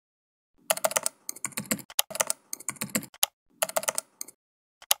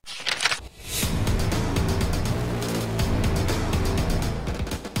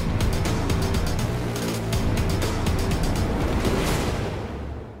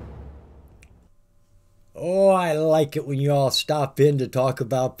I like it when you all stop in to talk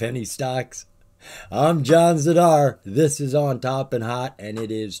about penny stocks. I'm John Zidar. This is On Top and Hot, and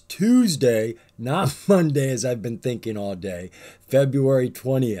it is Tuesday, not Monday as I've been thinking all day, February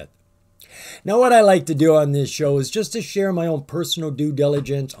 20th. Now, what I like to do on this show is just to share my own personal due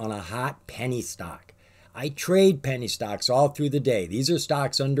diligence on a hot penny stock. I trade penny stocks all through the day. These are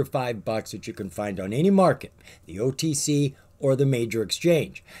stocks under $5 that you can find on any market, the OTC or the major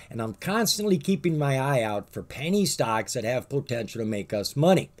exchange. And I'm constantly keeping my eye out for penny stocks that have potential to make us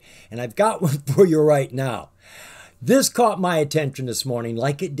money. And I've got one for you right now. This caught my attention this morning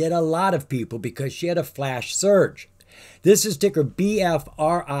like it did a lot of people because she had a flash surge. This is ticker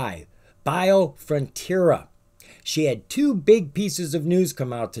BFRI Biofrontera. She had two big pieces of news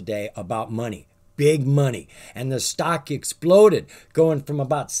come out today about money. Big money. And the stock exploded, going from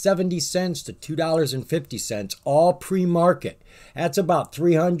about 70 cents to $2.50, all pre-market. That's about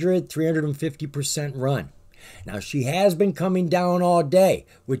 350% run. Now, she has been coming down all day,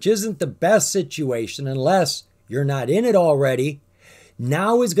 which isn't the best situation unless you're not in it already.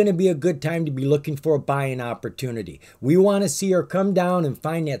 Now is going to be a good time to be looking for a buying opportunity. We want to see her come down and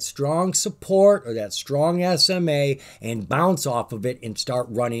find that strong support or that strong SMA and bounce off of it and start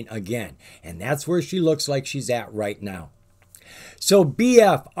running again. And that's where she looks like she's at right now. So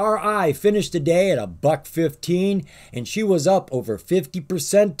BFRI finished the day at $1.15 and she was up over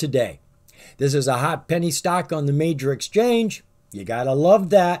 50% today. This is a hot penny stock on the major exchange. You got to love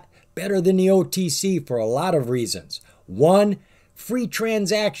that. Better than the OTC for a lot of reasons. One, free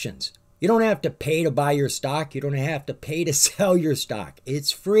transactions. You don't have to pay to buy your stock. You don't have to pay to sell your stock.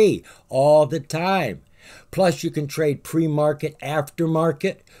 It's free all the time. Plus, you can trade pre-market,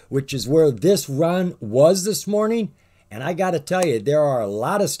 aftermarket, which is where this run was this morning. And I got to tell you, there are a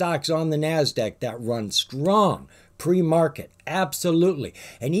lot of stocks on the NASDAQ that run strong pre-market. Absolutely.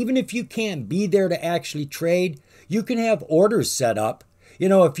 And even if you can't be there to actually trade, you can have orders set up. You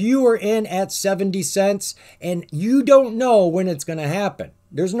know, if you are in at 70 cents and you don't know when it's going to happen,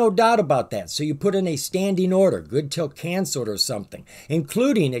 there's no doubt about that. So you put in a standing order, good till canceled or something,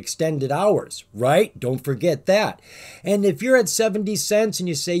 including extended hours, right? Don't forget that. And if you're at 70 cents and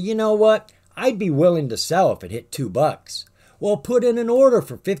you say, you know what, I'd be willing to sell if it hit $2. Well, put in an order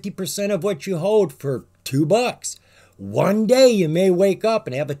for 50% of what you hold for $2. One day you may wake up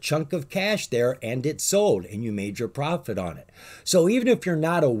and have a chunk of cash there and it's sold and you made your profit on it. So even if you're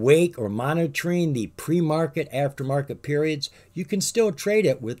not awake or monitoring the pre-market, aftermarket periods, you can still trade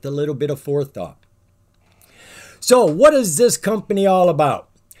it with a little bit of forethought. So what is this company all about?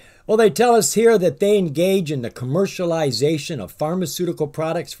 Well, they tell us here that they engage in the commercialization of pharmaceutical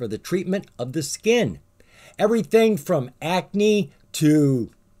products for the treatment of the skin. Everything from acne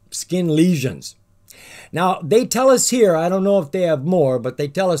to skin lesions. Now, they tell us here, I don't know if they have more, but they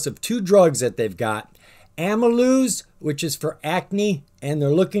tell us of two drugs that they've got. Ameluz, which is for acne, and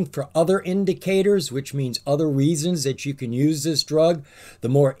they're looking for other indicators, which means other reasons that you can use this drug. The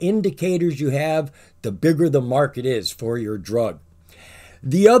more indicators you have, the bigger the market is for your drug.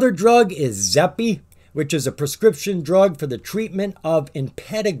 The other drug is Zepi, which is a prescription drug for the treatment of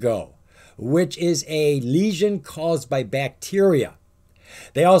impetigo, which is a lesion caused by bacteria.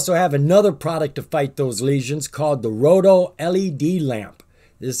 They also have another product to fight those lesions called the Roto LED lamp.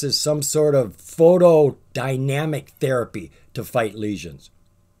 This is some sort of photodynamic therapy to fight lesions.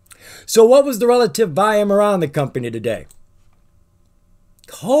 So what was the relative volume around the company today?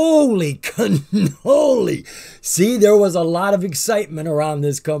 Holy cannoli! See, there was a lot of excitement around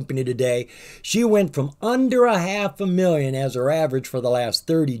this company today. She went from under $500,000 as her average for the last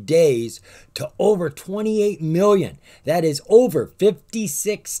 30 days to over 28 million. That is over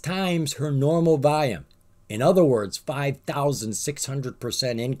 56 times her normal volume. In other words,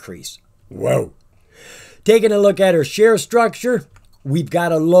 5,600% increase. Whoa! Taking a look at her share structure, we've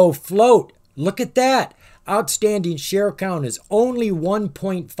got a low float. Look at that. Outstanding share count is only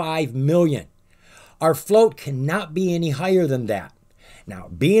 1.5 million. Our float cannot be any higher than that. Now,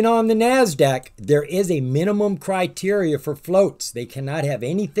 being on the NASDAQ, there is a minimum criteria for floats. They cannot have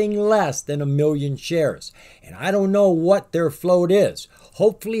anything less than 1 million shares. And I don't know what their float is.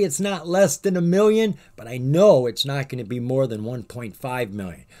 Hopefully it's not less than 1 million, but I know it's not going to be more than 1.5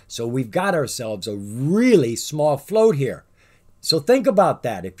 million. So we've got ourselves a really small float here. So think about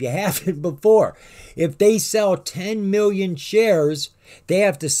that if you haven't before. If they sell 10 million shares, they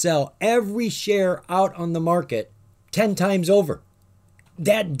have to sell every share out on the market 10 times over.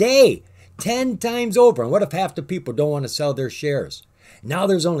 That day, 10 times over. And what if half the people don't want to sell their shares? Now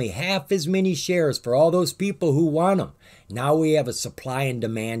there's only half as many shares for all those people who want them. Now we have a supply and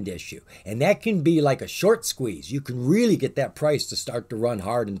demand issue. And that can be like a short squeeze. You can really get that price to start to run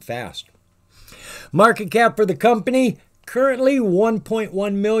hard and fast. Market cap for the company, currently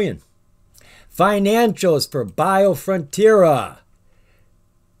 1.1 million. Financials for Biofrontera.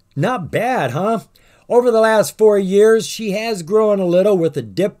 Not bad, huh? Over the last 4 years, she has grown a little with a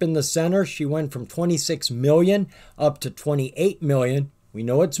dip in the center. She went from 26 million up to 28 million. We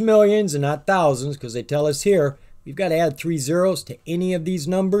know it's millions and not thousands because they tell us here we've got to add 3 zeros to any of these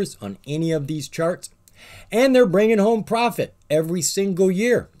numbers on any of these charts. And they're bringing home profit every single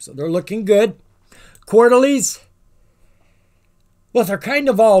year. So they're looking good. Quarterlies, well, they're kind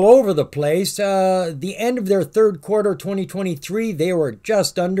of all over the place. The end of their third quarter 2023, they were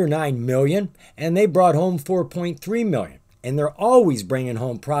just under 9 million, and they brought home 4.3 million. And they're always bringing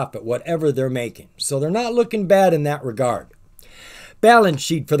home profit, whatever they're making. So they're not looking bad in that regard. Balance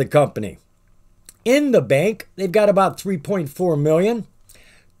sheet for the company. In the bank, they've got about 3.4 million.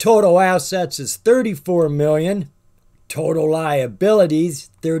 Total assets is 34 million. Total liabilities,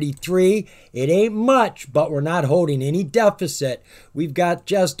 33. It ain't much, but we're not holding any deficit. We've got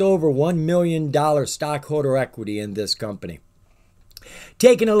just over $1 million stockholder equity in this company.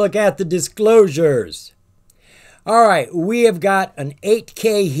 Taking a look at the disclosures. All right, we have got an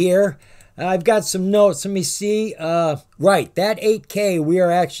 8K here. I've got some notes. Let me see. Right, that 8K we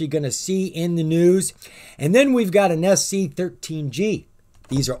are actually going to see in the news. And then we've got an SC13G.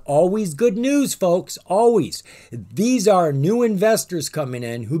 These are always good news, folks, always. These are new investors coming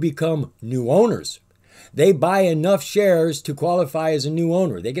in who become new owners. They buy enough shares to qualify as a new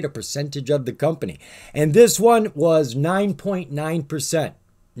owner. They get a percentage of the company. And this one was 9.9%.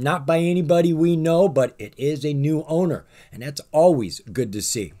 Not by anybody we know, but it is a new owner. And that's always good to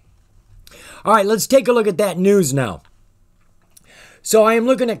see. All right, let's take a look at that news now. So I am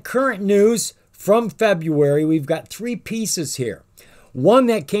looking at current news from February. We've got 3 pieces here. One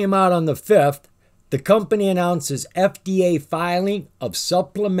that came out on the 5th, the company announces FDA filing of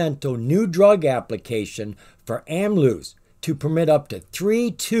supplemental new drug application for Amluz to permit up to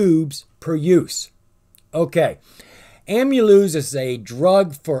 3 tubes per use. Okay, Amluz is a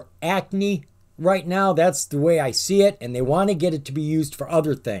drug for acne right now. That's the way I see it, and they want to get it to be used for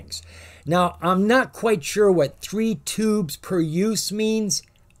other things. Now, I'm not quite sure what 3 tubes per use means.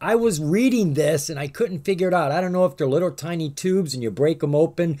 I was reading this and I couldn't figure it out. I don't know if they're little tiny tubes and you break them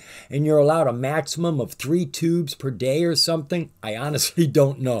open and you're allowed a maximum of 3 tubes per day or something. I honestly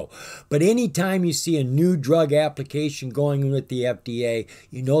don't know. But anytime you see a new drug application going in with the FDA,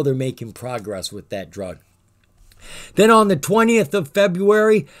 you know they're making progress with that drug. Then on the 20th of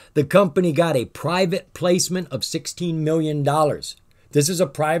February, the company got a private placement of $16 million. This is a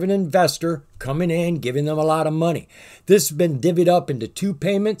private investor coming in, giving them a lot of money. This has been divvied up into 2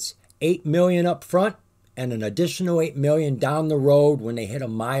 payments, $8 million up front and an additional $8 million down the road when they hit a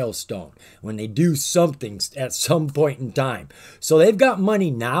milestone, when they do something at some point in time. So they've got money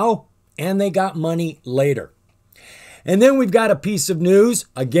now and they got money later. And then we've got a piece of news.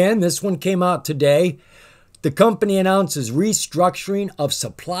 Again, this one came out today. The company announces restructuring of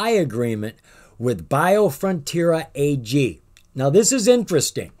supply agreement with Biofrontera AG. Now, this is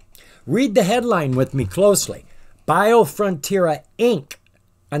interesting. Read the headline with me closely. Biofrontera Inc.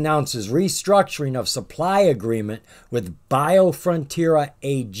 announces restructuring of supply agreement with Biofrontera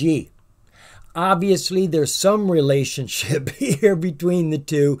AG. Obviously, there's some relationship here between the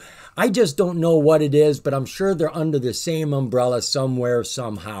two. I just don't know what it is, but I'm sure they're under the same umbrella somewhere,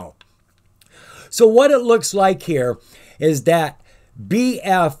 somehow. So what it looks like here is that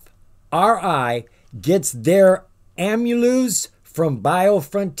BFRI gets their Amluz from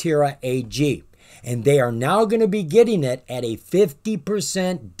Biofrontera AG, and they are now going to be getting it at a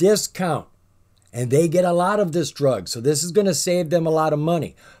 50% discount, and they get a lot of this drug, so this is going to save them a lot of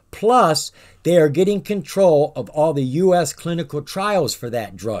money. Plus, they are getting control of all the U.S. clinical trials for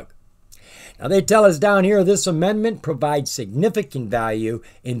that drug. Now, they tell us down here this amendment provides significant value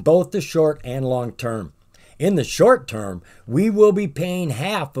in both the short and long term. In the short term, we will be paying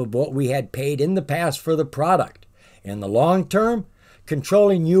half of what we had paid in the past for the product. In the long term,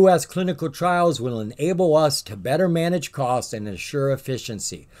 controlling U.S. clinical trials will enable us to better manage costs and ensure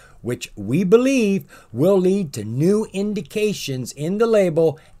efficiency, which we believe will lead to new indications in the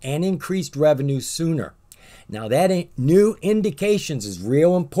label and increased revenue sooner. Now, that new indications is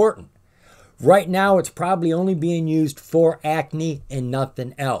real important. Right now, it's probably only being used for acne and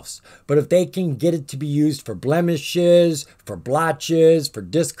nothing else. But if they can get it to be used for blemishes, for blotches, for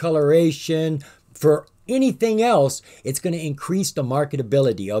discoloration, for anything else, it's going to increase the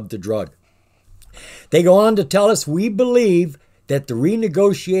marketability of the drug. They go on to tell us, we believe that the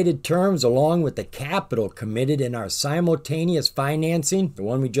renegotiated terms along with the capital committed in our simultaneous financing, the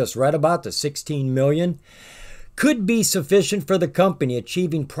one we just read about, the $16 million, could be sufficient for the company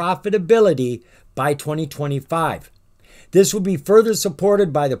achieving profitability by 2025. This will be further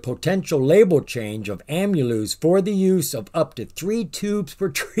supported by the potential label change of Amulose for the use of up to 3 tubes per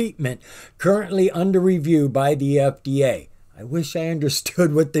treatment currently under review by the FDA. I wish I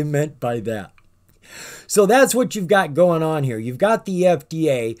understood what they meant by that. So that's what you've got going on here. You've got the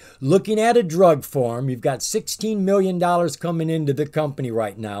FDA looking at a drug form. You've got $16 million coming into the company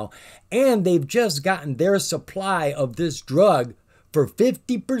right now, and they've just gotten their supply of this drug for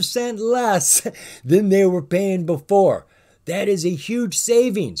 50% less than they were paying before. That is a huge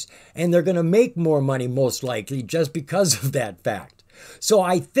savings, and they're going to make more money most likely just because of that fact. So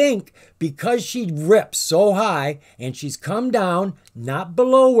I think because she ripped so high and she's come down, not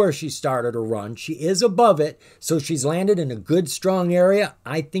below where she started her run, she is above it, so she's landed in a good strong area.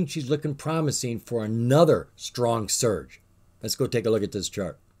 I think she's looking promising for another strong surge. Let's go take a look at this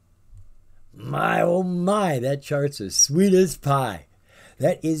chart. My, oh my, that chart's as sweet as pie.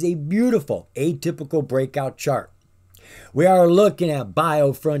 That is a beautiful atypical breakout chart. We are looking at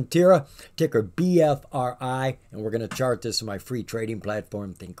Biofrontera, ticker BFRI, and we're going to chart this on my free trading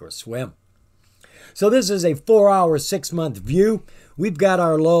platform, Thinkorswim. So this is a 4-hour, 6-month view. We've got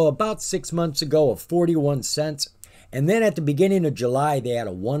our low about 6 months ago of 41 cents. And then at the beginning of July, they had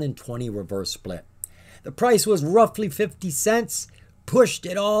a 1-in-20 reverse split. The price was roughly 50 cents, pushed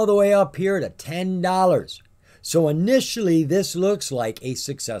it all the way up here to $10. So initially, this looks like a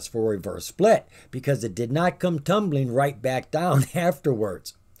successful reverse split because it did not come tumbling right back down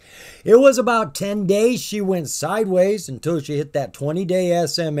afterwards. It was about 10 days she went sideways until she hit that 20-day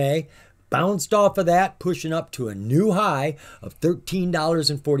SMA, bounced off of that, pushing up to a new high of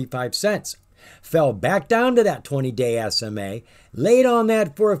 $13.45. Fell back down to that 20-day SMA, laid on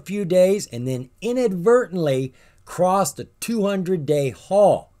that for a few days, and then inadvertently crossed the 200-day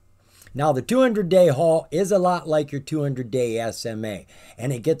haul. Now, the 200-day haul is a lot like your 200-day SMA,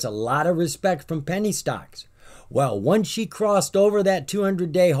 and it gets a lot of respect from penny stocks. Well, once she crossed over that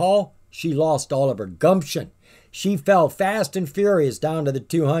 200-day haul, she lost all of her gumption. She fell fast and furious down to the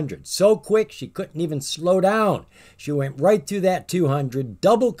 200. So quick, she couldn't even slow down. She went right through that 200,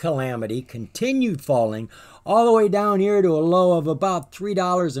 double calamity, continued falling, all the way down here to a low of about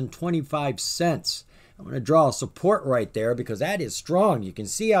 $3.25. I'm going to draw a support right there because that is strong. You can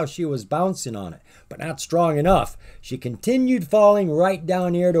see how she was bouncing on it, but not strong enough. She continued falling right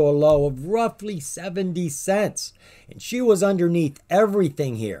down here to a low of roughly 70 cents. And she was underneath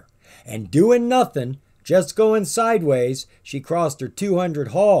everything here and doing nothing, just going sideways. She crossed her 200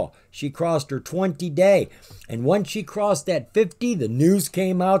 haul. She crossed her 20-day. And once she crossed that 50, the news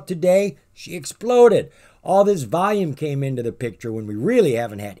came out today. She exploded. All this volume came into the picture when we really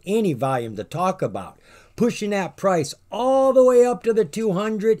haven't had any volume to talk about, pushing that price all the way up to the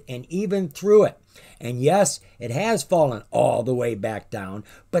 200 and even through it. And yes, it has fallen all the way back down,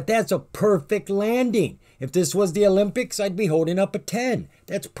 but that's a perfect landing. If this was the Olympics, I'd be holding up a 10.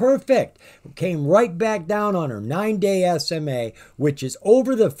 That's perfect. It came right back down on her 9-day SMA, which is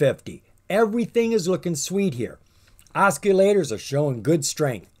over the 50. Everything is looking sweet here. Oscillators are showing good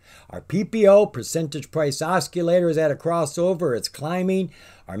strength. Our PPO, percentage price oscillator, is at a crossover. It's climbing.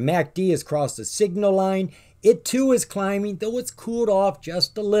 Our MACD has crossed the signal line. It too is climbing, though it's cooled off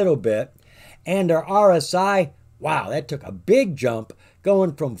just a little bit. And our RSI, wow, that took a big jump,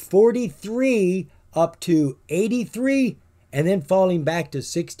 going from 43 up to 83 and then falling back to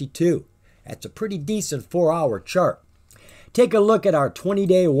 62. That's a pretty decent 4-hour chart. Take a look at our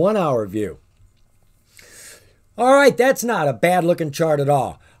 20-day 1-hour view. All right, that's not a bad looking chart at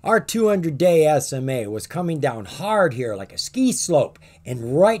all. Our 200-day SMA was coming down hard here like a ski slope,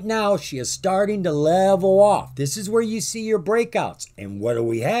 and right now she is starting to level off. This is where you see your breakouts. And what do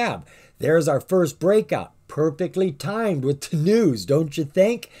we have? There's our first breakout, perfectly timed with the news, don't you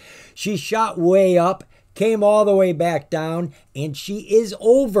think? She shot way up, came all the way back down, and she is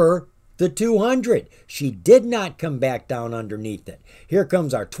over the 200. She did not come back down underneath it. Here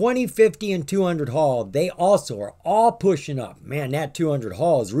comes our 20, 50, and 200 haul. They also are all pushing up. Man, that 200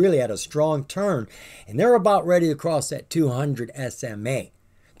 haul is really at a strong turn, and they're about ready to cross that 200 SMA.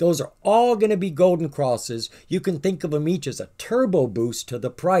 Those are all going to be golden crosses. You can think of them each as a turbo boost to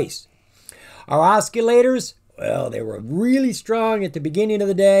the price. Our oscillators, well, they were really strong at the beginning of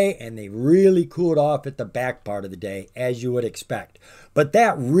the day, and they really cooled off at the back part of the day, as you would expect. But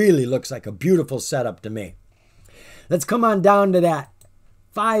that really looks like a beautiful setup to me. Let's come on down to that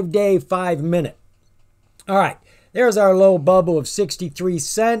 5-day, 5-minute. All right, there's our low bubble of 63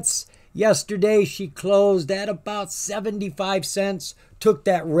 cents. Yesterday, she closed at about 75 cents. Took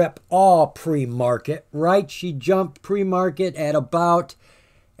that rip all pre-market, right? She jumped pre-market at about,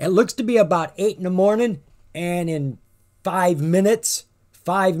 it looks to be about 8 in the morning. And in 5 minutes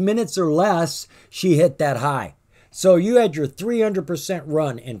or less, she hit that high. So you had your 300%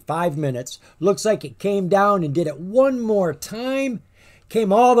 run in 5 minutes. Looks like it came down and did it one more time.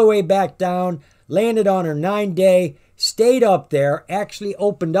 Came all the way back down, landed on her 9-day, stayed up there, actually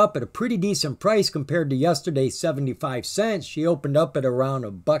opened up at a pretty decent price compared to yesterday's 75 cents. She opened up at around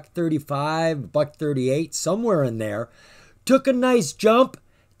 $1.35, $1.38, somewhere in there. Took a nice jump,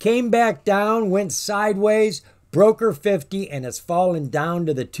 came back down, went sideways, broke her 50, and it's fallen down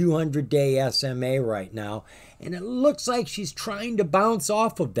to the 200-day SMA right now. And it looks like she's trying to bounce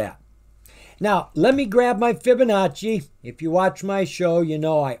off of that. Now, let me grab my Fibonacci. If you watch my show, you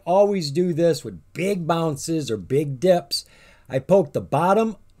know I always do this with big bounces or big dips. I poke the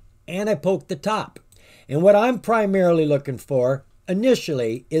bottom and I poke the top. And what I'm primarily looking for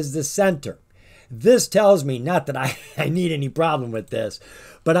initially is the center. This tells me, not that I need any problem with this,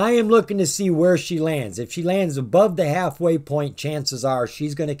 but I am looking to see where she lands. If she lands above the halfway point, chances are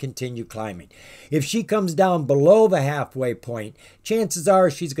she's going to continue climbing. If she comes down below the halfway point, chances are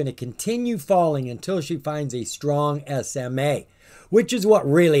she's going to continue falling until she finds a strong SMA, which is what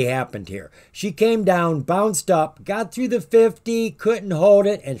really happened here. She came down, bounced up, got through the 50, couldn't hold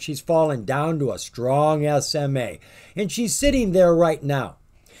it, and she's fallen down to a strong SMA. And she's sitting there right now.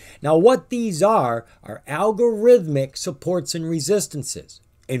 Now, what these are algorithmic supports and resistances,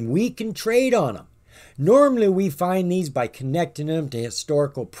 and we can trade on them. Normally, we find these by connecting them to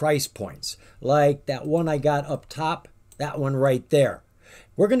historical price points, like that one I got up top, that one right there.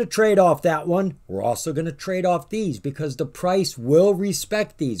 We're going to trade off that one. We're also going to trade off these because the price will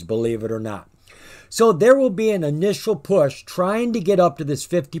respect these, believe it or not. So there will be an initial push trying to get up to this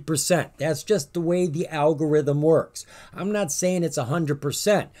 50%. That's just the way the algorithm works. I'm not saying it's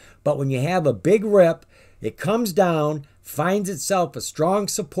 100%, but when you have a big rip, it comes down, finds itself a strong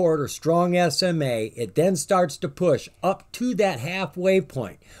support or strong SMA, it then starts to push up to that halfway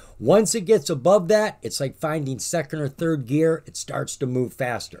point. Once it gets above that, it's like finding second or third gear. It starts to move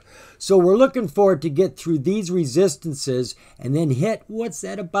faster. So we're looking for it to get through these resistances and then hit, what's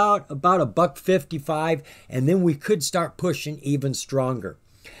that about? About $1.55, and then we could start pushing even stronger.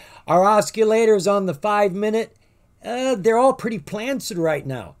 Our oscillators on the 5-minute, they're all pretty planted right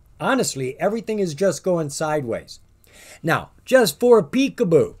now. Honestly, everything is just going sideways. Now, just for a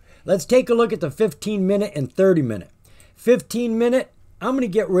peekaboo, let's take a look at the 15-minute and 30-minute. 15-minute, I'm going to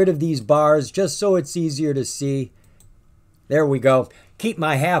get rid of these bars just so it's easier to see. There we go. Keep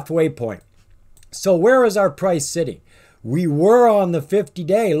my halfway point. So where is our price sitting? We were on the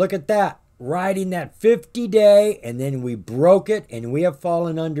 50-day. Look at that. Riding that 50-day, and then we broke it, and we have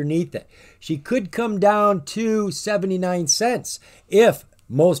fallen underneath it. She could come down to 79 cents if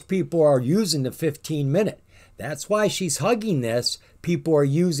most people are using the 15-minute. That's why she's hugging this. People are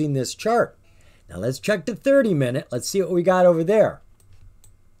using this chart. Now let's check the 30-minute. Let's see what we got over there.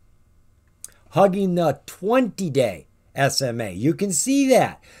 Hugging the 20-day SMA. You can see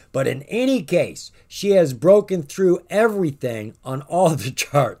that. But in any case, she has broken through everything on all the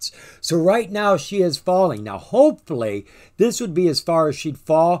charts. So right now she is falling. Now hopefully this would be as far as she'd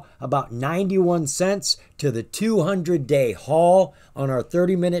fall, about 91 cents to the 200-day haul on our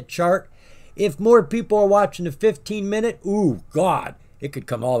 30-minute chart. If more people are watching the 15-minute, ooh, God, it could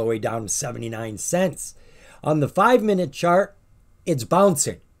come all the way down to 79 cents. On the 5-minute chart, it's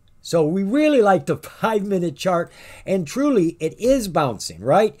bouncing. So we really like the 5-minute chart, and truly it is bouncing,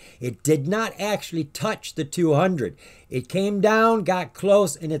 right? It did not actually touch the 200. It came down, got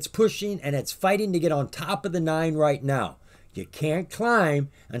close, and it's pushing, and it's fighting to get on top of the 9 right now. You can't climb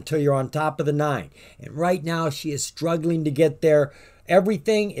until you're on top of the 9. And right now she is struggling to get there.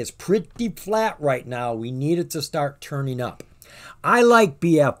 Everything is pretty flat right now. We need it to start turning up. I like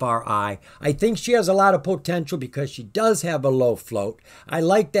BFRI. I think she has a lot of potential because she does have a low float. I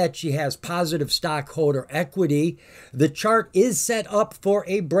like that she has positive stockholder equity. The chart is set up for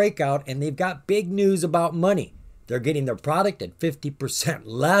a breakout, and they've got big news about money. They're getting their product at 50%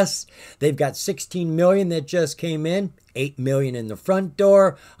 less. They've got 16 million that just came in, 8 million in the front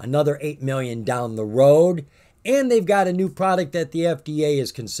door, another 8 million down the road, and they've got a new product that the FDA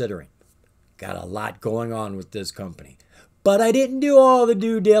is considering. Got a lot going on with this company. But I didn't do all the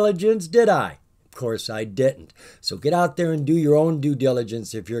due diligence, did I? Of course I didn't. So get out there and do your own due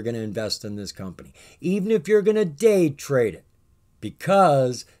diligence if you're going to invest in this company. Even if you're going to day trade it.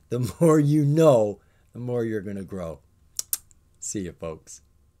 Because the more you know, the more you're going to grow. See you, folks.